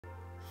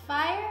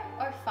Fire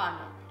or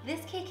fondant?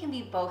 This cake can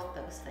be both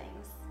those things.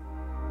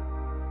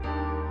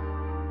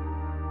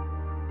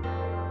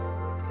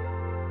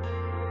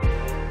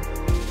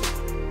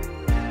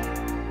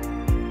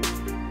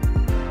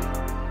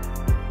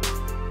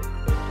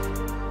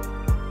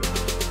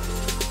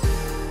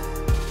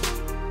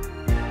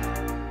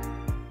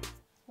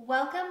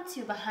 Welcome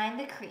to Behind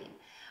the Cream,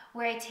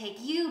 where I take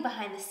you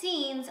behind the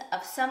scenes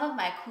of some of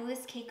my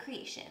coolest cake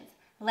creations.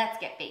 Let's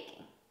get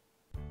baking.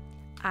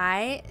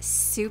 I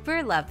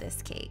super love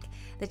this cake.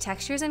 The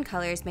textures and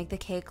colors make the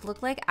cake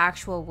look like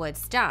actual wood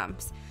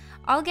stumps.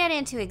 I'll get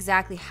into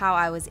exactly how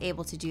I was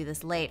able to do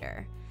this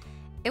later.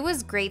 It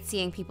was great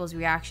seeing people's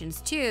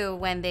reactions too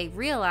when they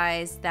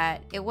realized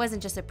that it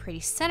wasn't just a pretty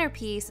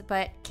centerpiece,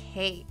 but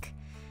cake.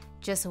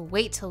 Just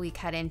wait till we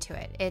cut into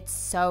it. It's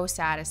so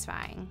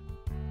satisfying.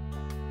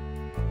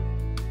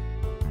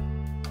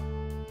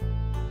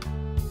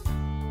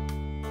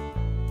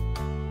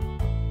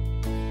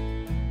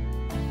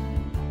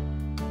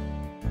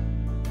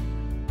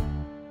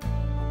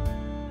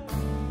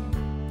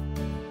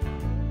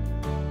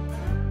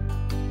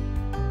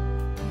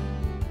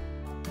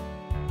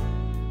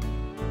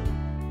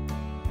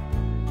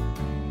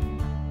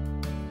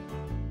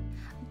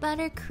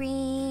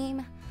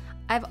 Buttercream.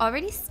 I've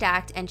already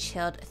stacked and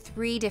chilled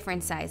 3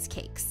 different size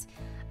cakes.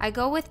 I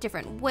go with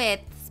different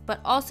widths,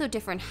 but also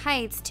different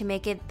heights to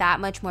make it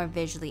that much more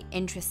visually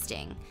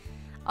interesting.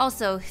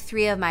 Also,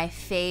 3 of my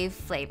fave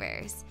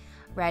flavors: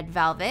 red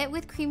velvet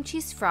with cream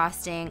cheese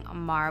frosting,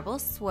 marble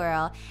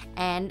swirl,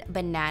 and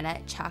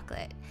banana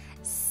chocolate.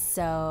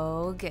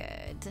 So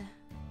good.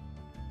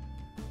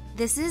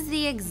 This is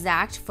the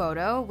exact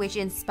photo which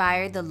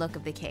inspired the look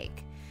of the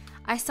cake.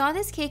 I saw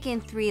this cake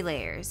in 3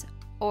 layers,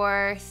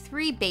 or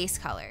 3 base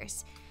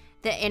colors: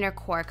 the inner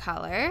core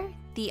color,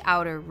 the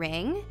outer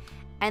ring,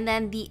 and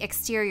then the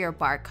exterior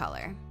bark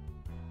color.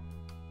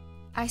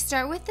 I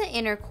start with the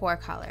inner core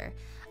color.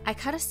 I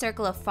cut a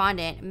circle of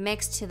fondant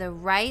mixed to the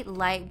right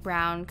light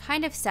brown,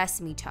 kind of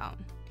sesame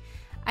tone.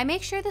 I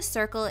make sure the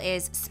circle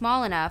is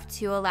small enough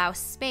to allow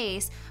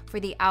space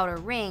for the outer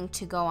ring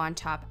to go on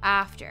top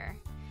after.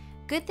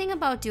 Good thing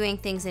about doing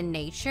things in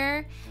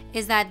nature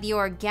is that the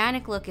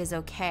organic look is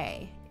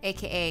okay,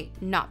 aka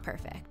not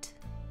perfect.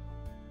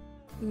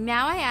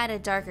 Now I add a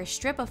darker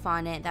strip of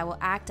fondant that will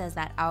act as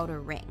that outer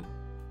ring.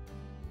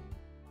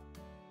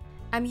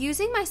 I'm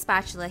using my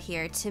spatula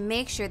here to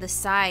make sure the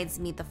sides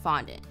meet the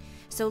fondant,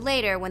 so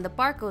later when the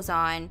bark goes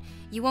on,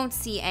 you won't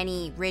see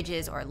any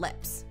ridges or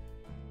lips.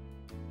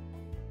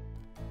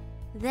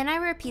 Then I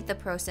repeat the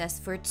process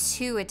for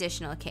 2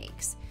 additional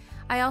cakes.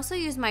 I also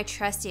use my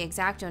trusty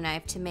X-Acto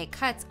knife to make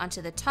cuts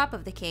onto the top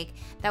of the cake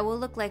that will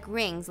look like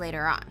rings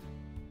later on.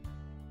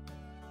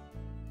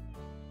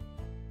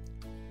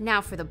 Now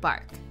for the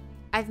bark.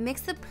 I've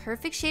mixed the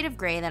perfect shade of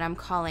gray that I'm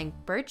calling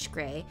birch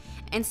gray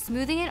and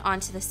smoothing it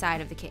onto the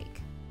side of the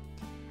cake.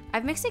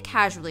 I've mixed it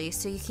casually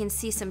so you can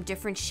see some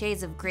different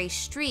shades of gray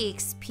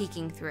streaks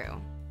peeking through.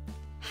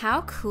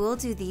 How cool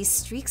do these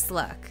streaks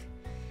look?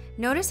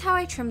 Notice how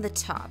I trimmed the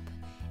top,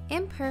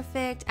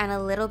 imperfect and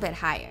a little bit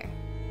higher.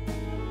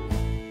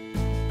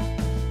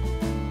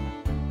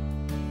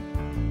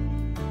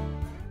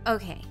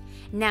 Okay,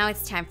 now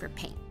it's time for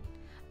paint.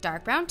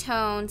 Dark brown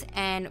tones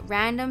and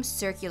random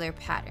circular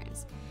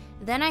patterns.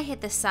 Then I hit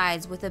the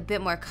sides with a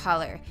bit more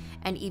color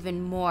and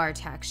even more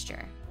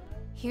texture.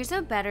 Here's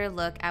a better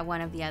look at one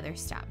of the other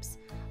stumps.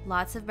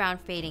 Lots of brown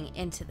fading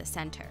into the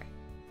center.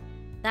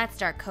 That's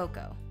dark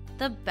cocoa,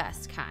 the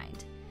best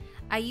kind.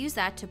 I use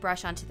that to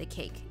brush onto the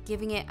cake,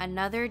 giving it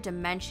another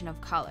dimension of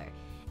color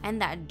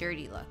and that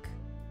dirty look.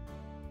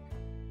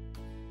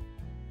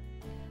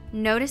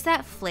 Notice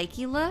that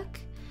flaky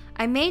look?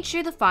 I made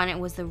sure the fondant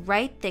was the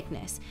right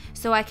thickness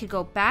so I could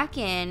go back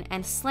in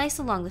and slice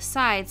along the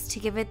sides to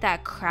give it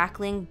that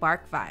crackling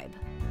bark vibe.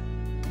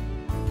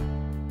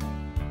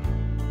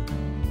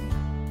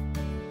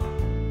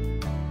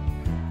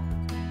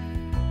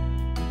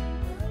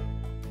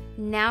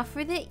 Now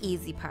for the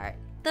easy part,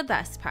 the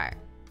best part,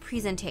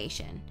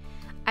 presentation.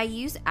 I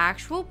use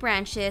actual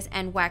branches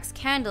and wax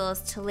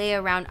candles to lay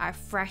around our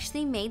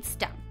freshly made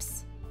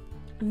stumps.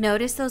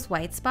 Notice those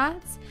white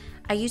spots?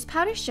 I use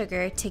powdered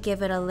sugar to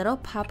give it a little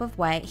pop of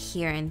white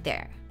here and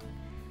there.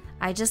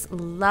 I just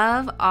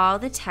love all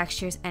the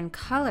textures and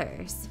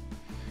colors.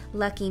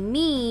 Lucky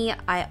me,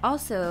 I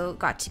also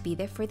got to be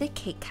there for the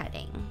cake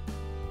cutting.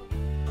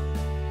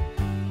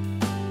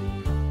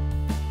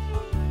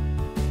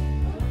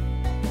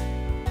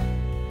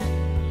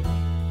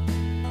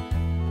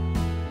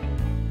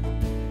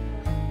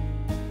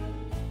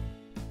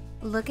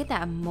 Look at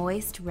that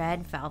moist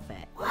red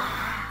velvet.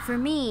 Wow. For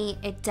me,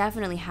 it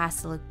definitely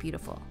has to look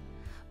beautiful.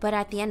 But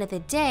at the end of the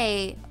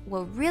day,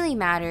 what really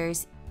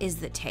matters is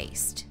the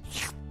taste.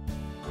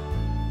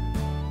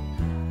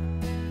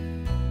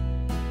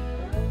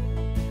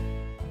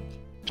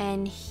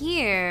 And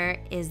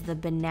here is the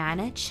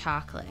banana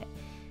chocolate.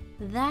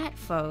 That,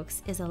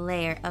 folks, is a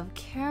layer of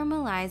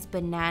caramelized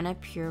banana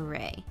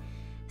puree.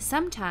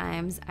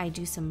 Sometimes I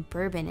do some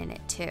bourbon in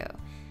it too.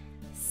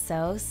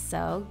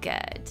 So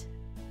good.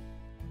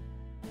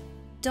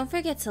 Don't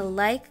forget to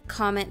like,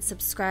 comment,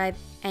 subscribe,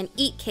 and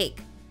eat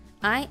cake.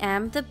 I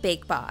am the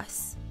Bake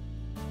Boss.